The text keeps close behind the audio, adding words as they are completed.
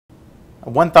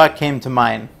one thought came to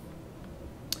mind.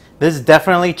 This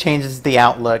definitely changes the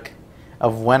outlook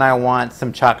of when I want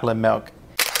some chocolate milk.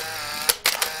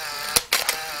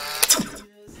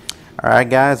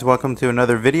 Alright guys, welcome to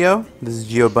another video. This is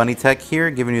Geo Bunny Tech here,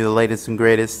 giving you the latest and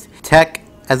greatest tech,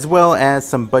 as well as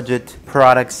some budget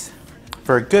products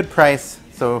for a good price.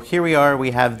 So here we are,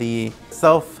 we have the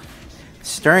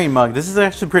self-stirring mug. This is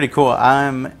actually pretty cool.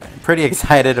 I'm pretty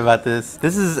excited about this.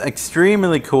 This is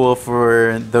extremely cool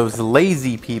for those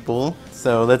lazy people.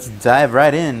 So let's dive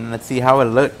right in. Let's see how it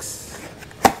looks.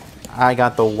 I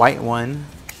got the white one.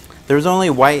 There was only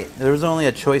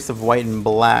a choice of white and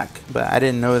black, but I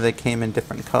didn't know they came in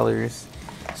different colors.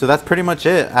 So that's pretty much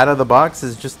it. Out of the box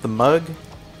is just the mug.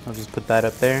 I'll just put that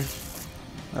up there.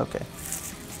 Okay.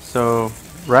 So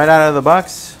right out of the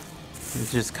box,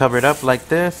 it's just covered up like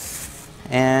this.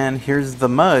 And here's the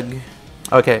mug.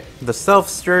 Okay, the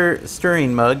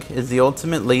self-stirring mug is the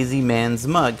ultimate lazy man's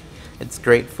mug. It's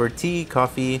great for tea,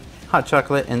 coffee, hot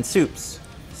chocolate, and soups.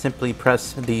 Simply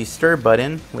press the stir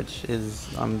button, which is,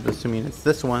 I'm assuming it's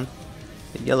this one,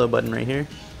 the yellow button right here,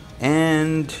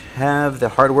 and have the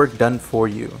hard work done for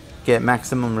you. Get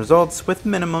maximum results with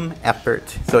minimum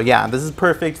effort. So yeah, this is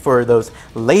perfect for those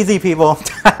lazy people.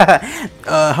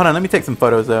 Hold on, let me take some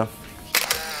photos though.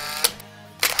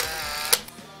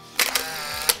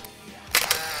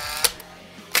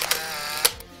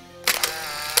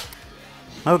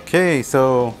 Okay,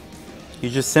 so you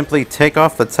just simply take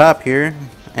off the top here,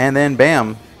 and then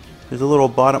bam, there's a little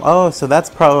bottom. Oh, so that's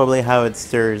probably how it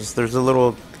stirs. There's a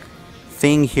little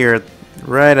thing here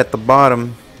right at the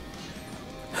bottom.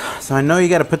 So I know you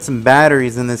got to put some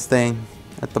batteries in this thing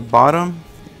at the bottom.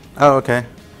 Oh, okay.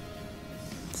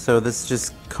 So this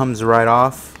just comes right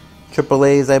off.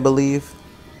 AAA's, I believe.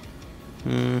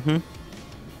 Look,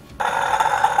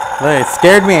 it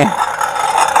scared me.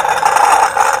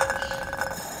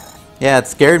 Yeah, it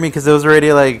scared me because it was already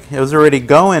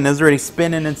going, it was already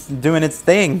spinning and doing its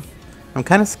thing. I'm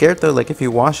kind of scared though, like if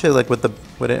you wash it, like would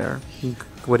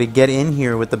it get in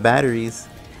here with the batteries?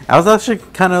 I was actually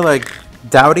kind of like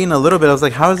doubting a little bit. I was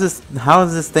like, how is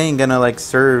this thing gonna like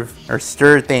serve or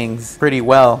stir things pretty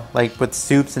well, like with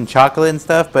soups and chocolate and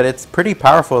stuff? But it's pretty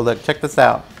powerful. Look, check this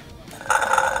out.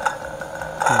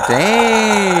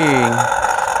 Dang.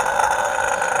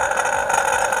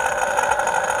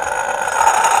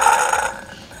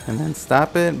 And then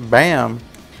stop it, bam.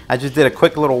 I just did a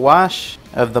quick little wash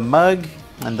of the mug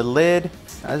and the lid.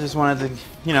 I just wanted to,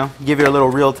 you know, give you a little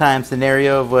real-time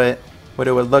scenario of what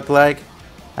it would look like.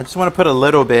 I just want to put a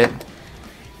little bit,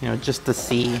 you know, just to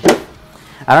see.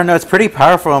 I don't know, it's pretty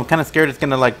powerful. I'm kind of scared it's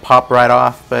gonna like pop right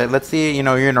off, but let's see. You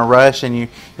know, you're in a rush and you're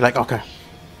like, okay,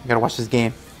 I gotta watch this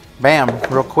game. Bam,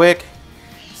 real quick.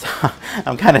 So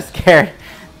I'm kind of scared.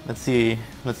 Let's see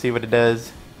what it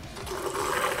does.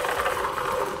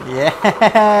 Yeah,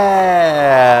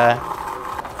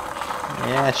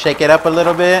 shake it up a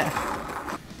little bit.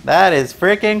 That is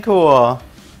freaking cool.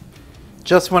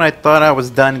 Just when I thought I was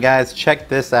done, guys, check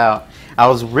this out. I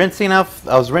was rinsing off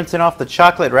the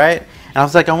chocolate, right? And I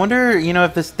was like, I wonder, you know,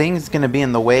 if this thing's gonna be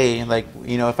in the way, like,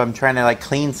 you know, if I'm trying to like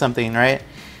clean something, right?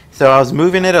 So I was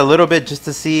moving it a little bit just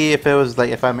to see if it was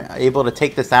like, if I'm able to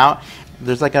take this out.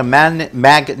 There's like a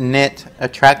magnet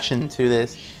attraction to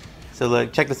this. So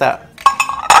look, check this out.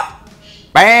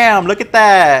 Bam! Look at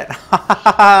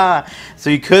that! So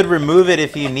you could remove it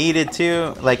if you needed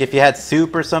to. Like if you had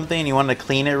soup or something and you wanted to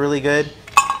clean it really good.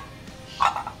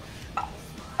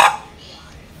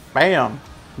 Bam!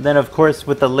 Then of course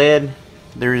with the lid,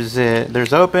 there's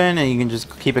open and you can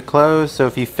just keep it closed. So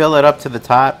if you fill it up to the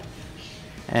top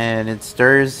and it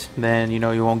stirs, then you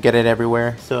know you won't get it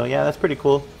everywhere. So yeah, that's pretty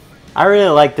cool. I really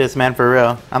like this, man, for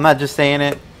real. I'm not just saying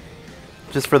it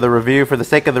just for the review, for the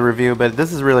sake of the review, but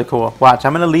this is really cool. Watch,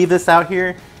 I'm gonna leave this out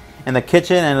here in the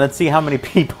kitchen and let's see how many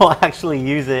people actually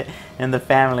use it in the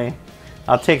family.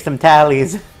 I'll take some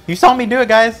tallies. You saw me do it,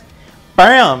 guys.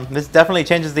 Bam! This definitely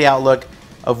changes the outlook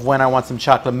of when I want some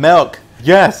chocolate milk.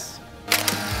 Yes!